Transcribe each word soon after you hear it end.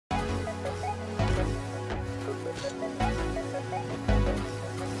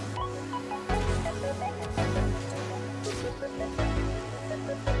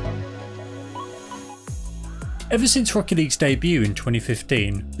Ever since Rocket League's debut in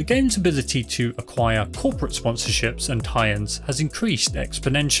 2015, the game's ability to acquire corporate sponsorships and tie-ins has increased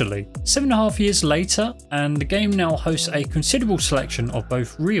exponentially. 7.5 years later, and the game now hosts a considerable selection of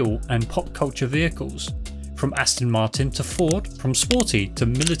both real and pop culture vehicles. From Aston Martin to Ford, from sporty to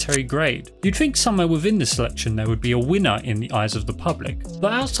military grade. You'd think somewhere within this selection there would be a winner in the eyes of the public,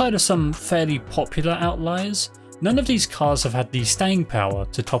 but outside of some fairly popular outliers, none of these cars have had the staying power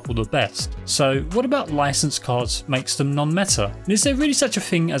to topple the best. So what about licensed cars makes them non-meta? And is there really such a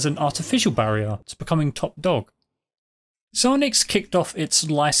thing as an artificial barrier to becoming top dog? Psyonix kicked off its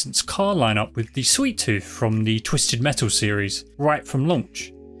licensed car lineup with the Sweet Tooth from the Twisted Metal series, right from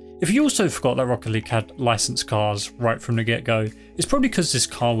launch. If you also forgot that Rocket League had licensed cars right from the get-go, it's probably because this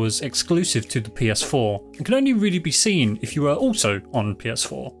car was exclusive to the PS4 and could only really be seen if you were also on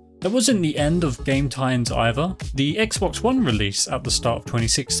PS4. That wasn't the end of game tie-ins either. The Xbox One release at the start of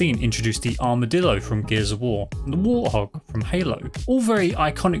 2016 introduced the Armadillo from Gears of War and the Warthog from Halo. All very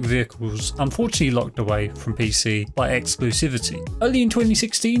iconic vehicles, unfortunately locked away from PC by exclusivity. Early in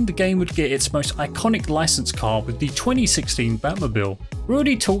 2016, the game would get its most iconic licensed car with the 2016 Batmobile. We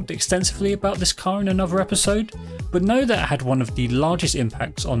already talked extensively about this car in another episode, but know that it had one of the largest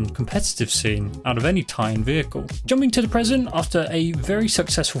impacts on the competitive scene out of any tie-in vehicle. Jumping to the present, after a very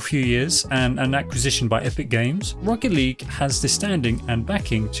successful few years and an acquisition by Epic Games, Rocket League has the standing and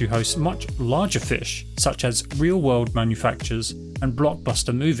backing to host much larger fish, such as real-world manufacturers and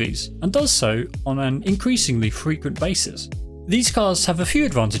blockbuster movies, and does so on an increasingly frequent basis. These cars have a few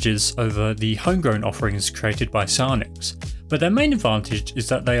advantages over the homegrown offerings created by Psyonix, but their main advantage is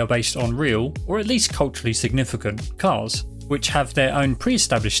that they are based on real, or at least culturally significant, cars, which have their own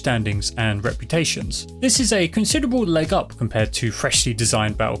pre-established standings and reputations. This is a considerable leg up compared to freshly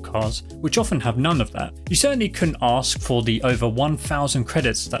designed battle cars, which often have none of that. You certainly couldn't ask for the over 1,000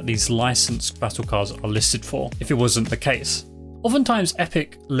 credits that these licensed battle cars are listed for if it wasn't the case. Oftentimes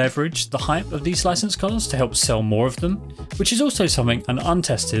Epic leverage the hype of these licensed cars to help sell more of them, which is also something an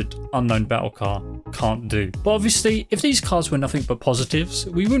untested, unknown battle car can't do. But obviously, if these cars were nothing but positives,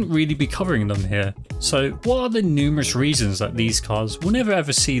 we wouldn't really be covering them here. So what are the numerous reasons that these cars will never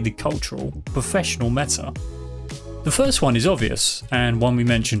ever see the cultural, professional meta? The first one is obvious, and one we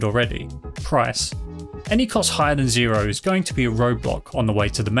mentioned already: price. Any cost higher than zero is going to be a roadblock on the way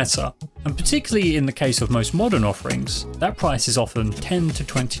to the meta, and particularly in the case of most modern offerings, that price is often $10 to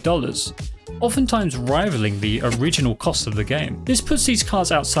 $20, oftentimes rivaling the original cost of the game. This puts these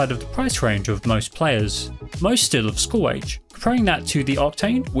cars outside of the price range of most players, most still of school age. Comparing that to the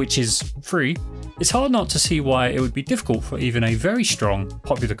Octane, which is free, it's hard not to see why it would be difficult for even a very strong,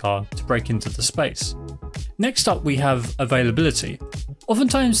 popular car to break into the space. Next up we have availability.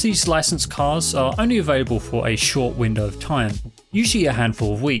 Oftentimes these licensed cars are only available for a short window of time, usually a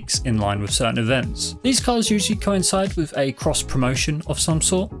handful of weeks in line with certain events. These cars usually coincide with a cross promotion of some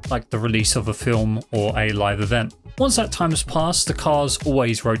sort, like the release of a film or a live event. Once that time has passed, the cars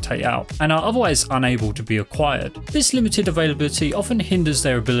always rotate out and are otherwise unable to be acquired. This limited availability often hinders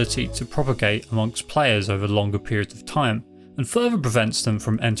their ability to propagate amongst players over longer periods of time, and further prevents them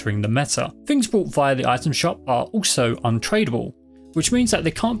from entering the meta. Things bought via the item shop are also untradeable, which means that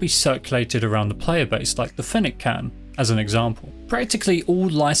they can't be circulated around the player base like the Fennec can, as an example. Practically all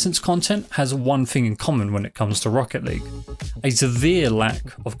licensed content has one thing in common when it comes to Rocket League: a severe lack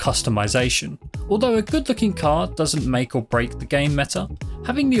of customization. Although a good looking car doesn't make or break the game meta,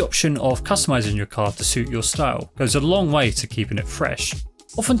 having the option of customizing your car to suit your style goes a long way to keeping it fresh.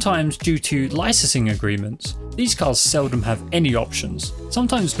 Oftentimes, due to licensing agreements, these cars seldom have any options,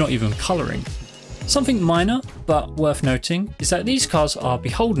 sometimes not even colouring. Something minor, but worth noting, is that these cars are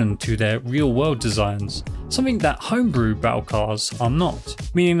beholden to their real-world designs, something that homebrew battle cars are not,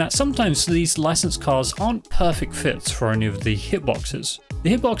 meaning that sometimes these licensed cars aren't perfect fits for any of the hitboxes.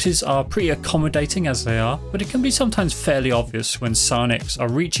 The hitboxes are pretty accommodating as they are, but it can be sometimes fairly obvious when Psyonix are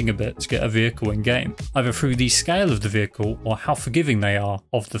reaching a bit to get a vehicle in game, either through the scale of the vehicle or how forgiving they are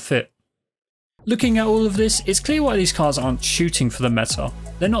of the fit. Looking at all of this, it's clear why these cars aren't shooting for the meta.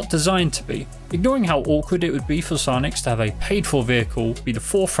 They're not designed to be. Ignoring how awkward it would be for Psyonix to have a paid-for vehicle be the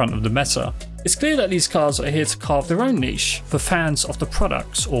forefront of the meta, it's clear that these cars are here to carve their own niche for fans of the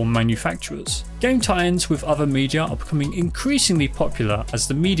products or manufacturers. Game tie-ins with other media are becoming increasingly popular as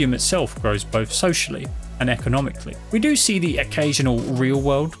the medium itself grows both socially and economically. We do see the occasional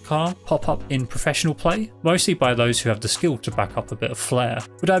real-world car pop up in professional play, mostly by those who have the skill to back up a bit of flair.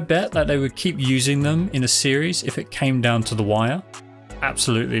 Would I bet that they would keep using them in a series if it came down to the wire?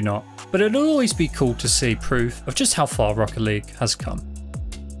 Absolutely not. But it'll always be cool to see proof of just how far Rocket League has come.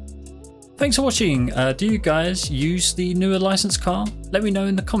 Thanks for watching. Do you guys use the newer licensed car? Let me know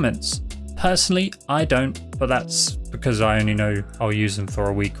in the comments. Personally, I don't, but that's because I only know I'll use them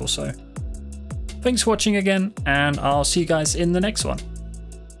for a week or so. Thanks for watching again, and I'll see you guys in the next one.